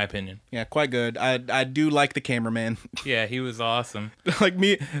 in my opinion. Yeah, quite good. I do like the cameraman. Yeah, he was awesome. Like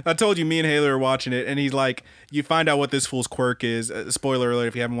I told you, me and Haley are watching it, and he's like, you find out what this fool's quirk is. Spoiler alert,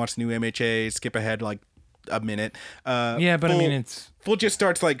 if you haven't watched the new MHA, skip ahead like a minute. Yeah, but I mean, it's... Fool just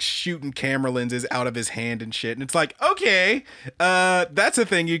starts like shooting camera lenses out of his hand and shit. And it's like, okay, that's a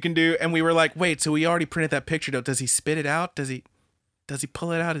thing you can do. And we were like, wait, so we already printed that picture though. Does he spit it out? Does he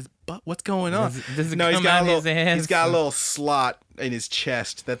pull it out his butt? What's going on? Does it come out his ass? He's got a little slot in his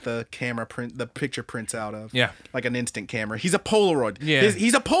chest that the picture prints out of. Yeah. Like an instant camera. He's a Polaroid. Yeah.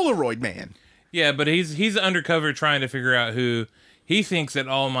 He's a Polaroid man. Yeah, but he's undercover trying to figure out who... He thinks that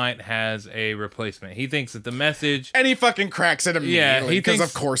All Might has a replacement. He thinks that the message... And he fucking cracks it immediately, because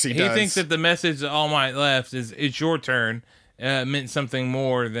of course he does. He thinks that the message that All Might left is, it's your turn, meant something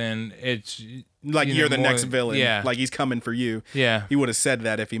more than it's... Like you're the next villain. Yeah. Like he's coming for you. Yeah. He would have said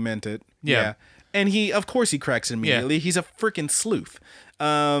that if he meant it. Yeah. And of course he cracks it immediately. Yeah. He's a freaking sleuth.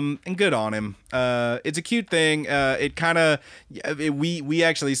 And good on him. It's a cute thing. It kind of, we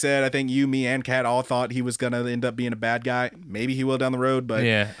actually said, I think you, me, and Kat all thought he was going to end up being a bad guy. Maybe he will down the road, but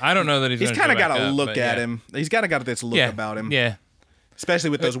yeah, I don't know that he's kind of got a look at him. He's got this look about him. Yeah.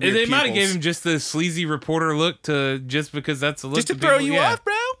 Especially with those weird They might have gave him just the sleazy reporter look just because that's the look. Just to throw you off,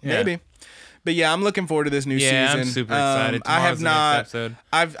 bro? Yeah. Maybe. But yeah, I'm looking forward to this new season. Yeah, I'm super excited. I have not.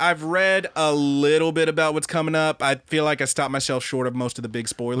 I've read a little bit about what's coming up. I feel like I stopped myself short of most of the big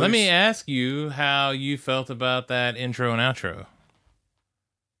spoilers. Let me ask you how you felt about that intro and outro.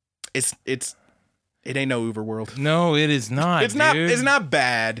 It ain't no Uberworld. No, it is not. It's not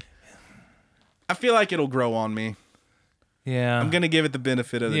bad. I feel like it'll grow on me. Yeah. I'm going to give it the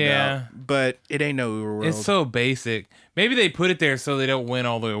benefit of the doubt. But it ain't no Uberworld. It's so basic. Maybe they put it there so they don't win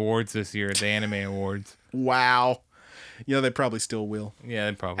all the awards this year at the Anime Awards. Wow. They probably still will. Yeah,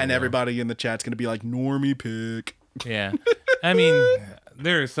 they probably And will. everybody in the chat's going to be like, normie pick. Yeah. I mean,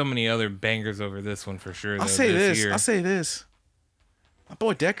 there are so many other bangers over this one for sure. I'll say this. My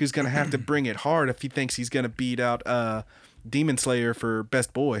boy Deku's going to have to bring it hard if he thinks he's going to beat out Demon Slayer for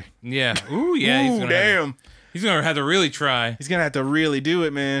Best Boy. Yeah. Ooh, yeah. He's going to have to really try. He's going to have to really do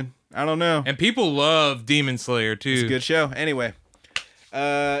it, man. I don't know. And people love Demon Slayer, too. It's a good show. Anyway.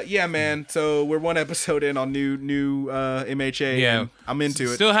 Yeah, man. So we're one episode in on new MHA. Yeah. I'm into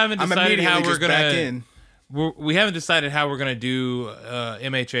it. Still haven't decided how we're going to... We haven't decided how we're going to do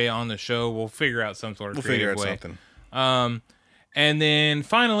MHA on the show. We'll figure out some sort of creative way. Something. And then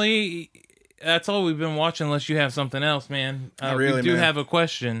finally... That's all we've been watching, unless you have something else, man. Really, we do have a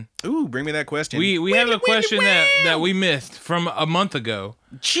question. Ooh, bring me that question. We have a question that we missed from a month ago.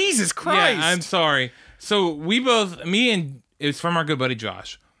 Jesus Christ! Yeah, I'm sorry. So it's from our good buddy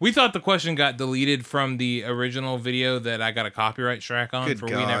Josh. We thought the question got deleted from the original video that I got a copyright strike on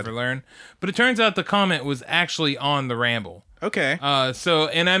We Never Learn. But it turns out the comment was actually on the Ramble. Okay.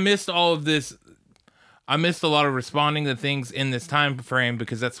 And I missed all of this. I missed a lot of responding to things in this time frame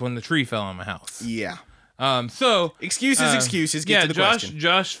because that's when the tree fell on my house. Yeah. Excuses. Get to the question.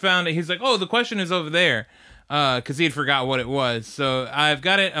 Josh found it. He's like, oh, the question is over there. Because he had forgot what it was. So I've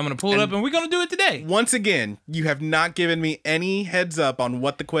got it. I'm going to pull it up and we're going to do it today. Once again, you have not given me any heads up on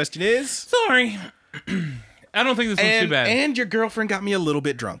what the question is. Sorry. I don't think this one's too bad. And your girlfriend got me a little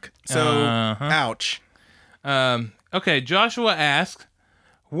bit drunk. So, ouch. Okay, Joshua asks,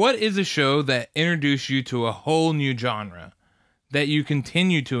 what is a show that introduced you to a whole new genre that you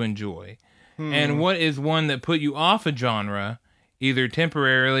continue to enjoy? And what is one that put you off a genre, either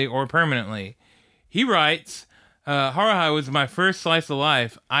temporarily or permanently? He writes, Horror High was my first slice of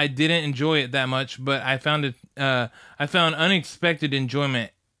life. I didn't enjoy it that much, but I found unexpected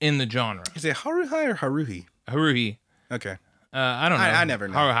enjoyment in the genre. Is it Haru High or Haruhi? Haruhi. Okay. I don't know. I never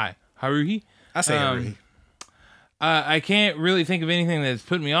know. Horror High. Haruhi? I say Haruhi. I can't really think of anything that's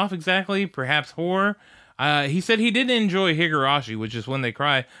put me off exactly. Perhaps horror. He said he didn't enjoy Higurashi, which is When They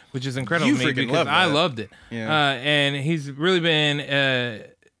Cry, which is incredible You to me freaking because love that. I loved it. Yeah. And he's really been...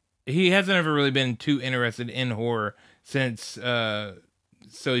 he hasn't ever really been too interested in horror since... so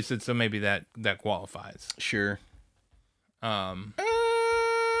he said, so maybe that qualifies. Sure.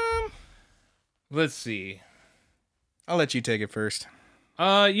 Let's see. I'll let you take it first.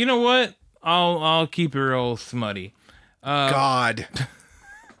 You know what? I'll keep it real smutty. God.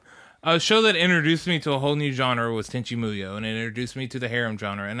 A show that introduced me to a whole new genre was Tenchi Muyo, and it introduced me to the harem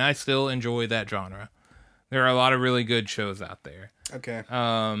genre, and I still enjoy that genre. There are a lot of really good shows out there. Okay.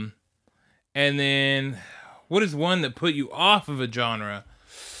 And then, what is one that put you off of a genre?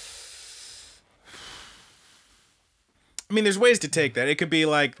 I mean, there's ways to take that. It could be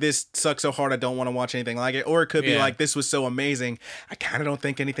like, this sucks so hard I don't want to watch anything like it. Or it could be like, this was so amazing, I kind of don't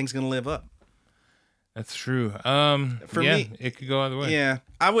think anything's going to live up. That's true. For me, it could go either way. Yeah.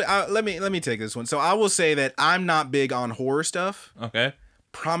 Let me take this one. So I will say that I'm not big on horror stuff. Okay.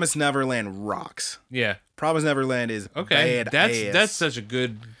 Promise Neverland rocks. Yeah. Promise Neverland is okay. badass. That's such a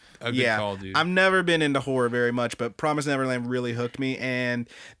good call, dude. I've never been into horror very much, but Promise Neverland really hooked me, and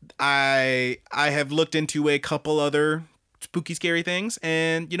I have looked into a couple other spooky, scary things,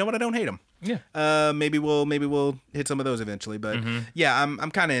 and you know what? I don't hate them. Yeah. Maybe we'll hit some of those eventually, but yeah,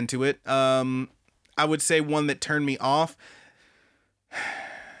 I'm kind of into it. I would say one that turned me off.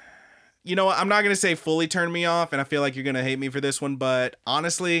 You know what? I'm not going to say fully turned me off, and I feel like you're going to hate me for this one, but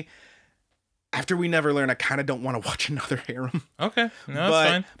honestly, after We Never Learn, I kind of don't want to watch another harem. Okay. No, that's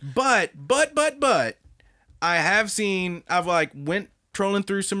fine. But I've like went trolling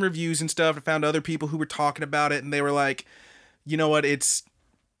through some reviews and stuff. I found other people who were talking about it, and they were like, you know what? It's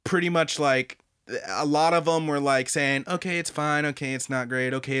pretty much like, a lot of them were like saying, okay, it's fine. Okay, it's not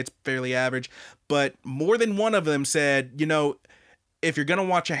great. Okay, it's fairly average. But more than one of them said, you know, if you're going to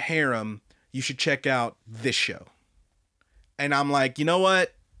watch a harem, you should check out this show. And I'm like, you know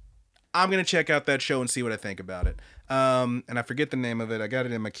what? I'm going to check out that show and see what I think about it. And I forget the name of it. I got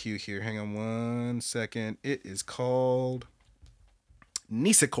it in my queue here. Hang on one second. It is called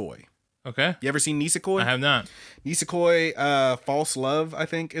Nisekoi. Okay. You ever seen Nisekoi? I have not. Nisekoi, False Love, I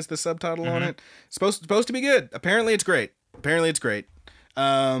think is the subtitle on it. Supposed to be good. Apparently it's great.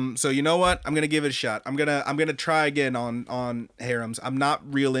 So you know what? I'm gonna give it a shot. I'm gonna try again on harems. I'm not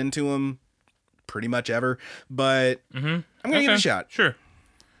real into them, pretty much ever, but I'm gonna give it a shot. Sure.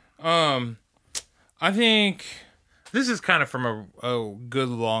 I think this is kind of from a good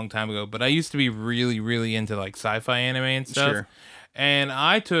long time ago, but I used to be really, really into like sci-fi anime and stuff. Sure. And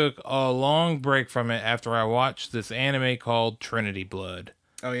I took a long break from it after I watched this anime called Trinity Blood.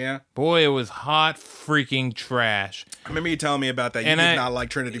 Oh, yeah? Boy, it was hot freaking trash. I remember you telling me about that. You did not like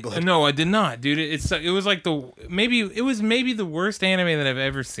Trinity Blood. No, I did not, dude. It was like maybe the worst anime that I've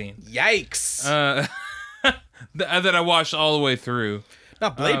ever seen. Yikes. That I watched all the way through.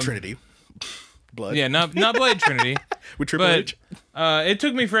 Not Blade Trinity. Blood. Yeah, not Blade Trinity. With Triple H. It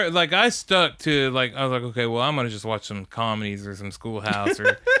took me for like I stuck to like I was like, okay, well I'm gonna just watch some comedies or some Schoolhouse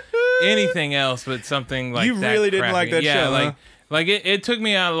or anything else, but something like you that. Really didn't like that show, like huh? like it took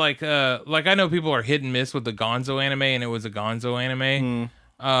me out like I know people are hit and miss with the Gonzo anime, and it was a Gonzo anime.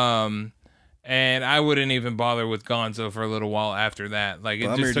 And I wouldn't even bother with Gonzo for a little while after that. Like,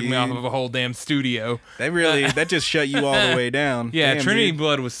 it just took me off of a whole damn studio. That just shut you all the way down. Yeah, Damn, Trinity dude.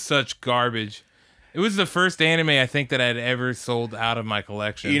 Blood was such garbage. It was the first anime I think that I'd ever sold out of my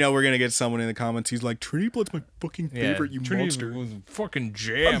collection. You know, we're going to get someone in the comments who's like, Trinity Blood's my fucking favorite, you Trinity monster. was fucking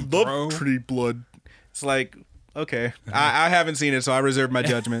jam, I love bro. Trinity Blood. It's like, okay. I haven't seen it, so I reserve my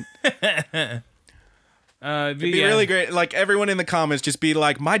judgment. It'd be really great. Like, everyone in the comments just be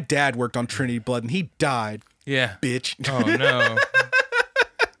like, my dad worked on Trinity Blood and he died. Yeah. Bitch. Oh, no.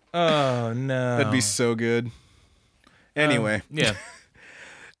 Oh, no. That'd be so good. Anyway. Yeah.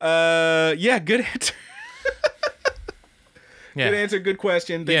 Yeah, good answer. Yeah. Good answer, good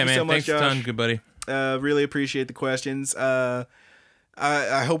question. Thank you so much, thanks Josh. a ton, good buddy. Really appreciate the questions. I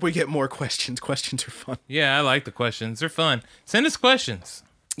hope we get more questions. Questions are fun. Yeah, I like the questions. They're fun. Send us questions.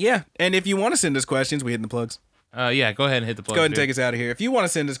 Yeah, and if you want to send us questions, we hit in the plugs. Yeah, go ahead and hit the plug. Go ahead and take us out of here. If you want to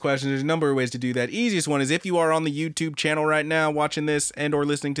send us questions, there's a number of ways to do that. Easiest one is if you are on the YouTube channel right now, watching this and or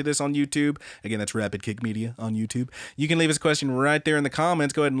listening to this on YouTube. Again, that's Rapid Kick Media on YouTube. You can leave us a question right there in the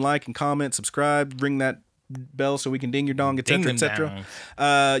comments. Go ahead and like and comment, subscribe, ring that bell so we can ding your dong, etc., etc.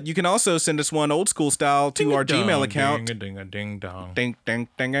 You can also send us one old school style to our Gmail account. Ding a ding dong. Ding ding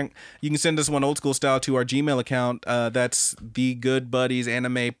ding ding. You can send us one old school style to our Gmail account. That's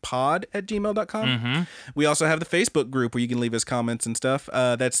thegoodbuddiesanimepod@gmail.com. Mm-hmm. We also have the Facebook group where you can leave us comments and stuff.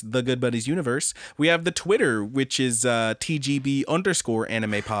 That's The Good Buddies Universe. We have the Twitter, which is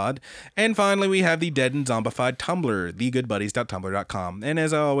TGB_animepod. And finally, we have the dead and zombified Tumblr, thegoodbuddies.tumblr.com. And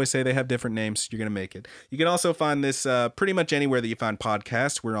as I always say, they have different names. You're going to make it. You can also find this pretty much anywhere that you find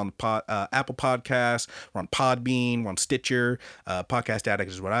podcasts. We're on Apple Podcasts. We're on Podbean. We're on Stitcher. Podcast Addict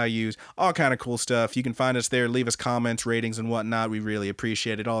is what I use. All kind of cool stuff. You can find us there. Leave us comments, ratings, and whatnot. We really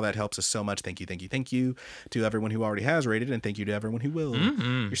appreciate it. All that helps us so much. Thank you, thank you, thank you to everyone who already has rated, and thank you to everyone who will.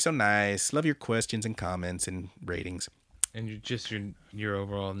 Mm-hmm. You're so nice. Love your questions and comments and ratings. And you're just your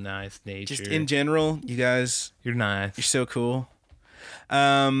overall nice nature. Just in general, you guys. You're nice. You're so cool.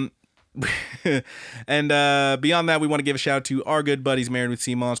 And beyond that, we want to give a shout out to our good buddies Married with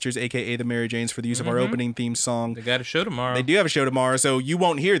Sea Monsters, aka the Mary Janes, for the use of our opening theme song. They got a show tomorrow. They do have a show tomorrow, so you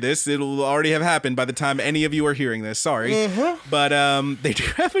won't hear this. It'll already have happened by the time any of you are hearing this. Sorry. But they do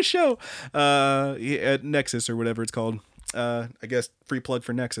have a show at Nexus or whatever it's called. I guess free plug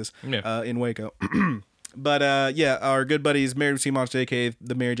for Nexus in Waco. But yeah, our good buddies Married with Sea Monsters, aka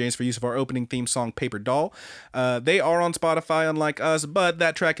the Mary Janes, for use of our opening theme song Paper Doll. They are on Spotify, unlike us, but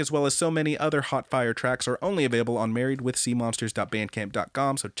that track, as well as so many other hot fire tracks, are only available on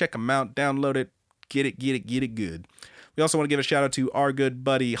marriedwithseamonsters.bandcamp.com. So check them out, download it, get it good. We also want to give a shout out to our good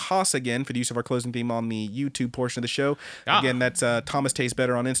buddy Haas again for the use of our closing theme on the YouTube portion of the show. Again, that's Thomas Tastes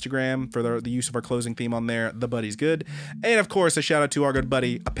Better on Instagram for the use of our closing theme on there. The Buddy's Good. And of course, a shout out to our good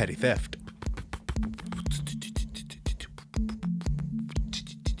buddy A Petty Theft.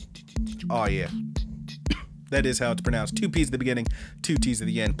 Oh, yeah. That is how it's pronounced. 2 P's at the beginning, 2 T's at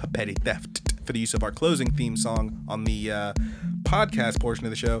the end. Petty Theft for the use of our closing theme song on the podcast portion of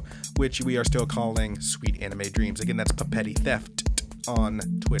the show, which we are still calling Sweet Anime Dreams. Again, that's Petty Theft on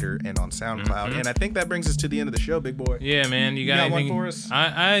Twitter and on SoundCloud. Mm-hmm. And I think that brings us to the end of the show, big boy. Yeah, man. You got one for us?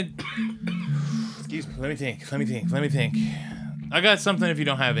 Excuse me. Let me think. I got something if you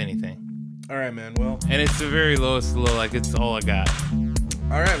don't have anything. All right, man. Well. And it's the very lowest low, like it's all I got.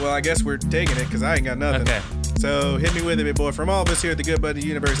 All right, well, I guess we're taking it because I ain't got nothing. Okay. So hit me with it, big boy. From all of us here at the Good Buddy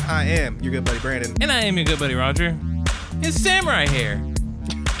Universe, I am your good buddy, Brandon. And I am your good buddy, Roger. It's Samurai Hair.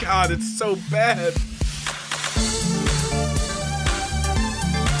 God, it's so bad.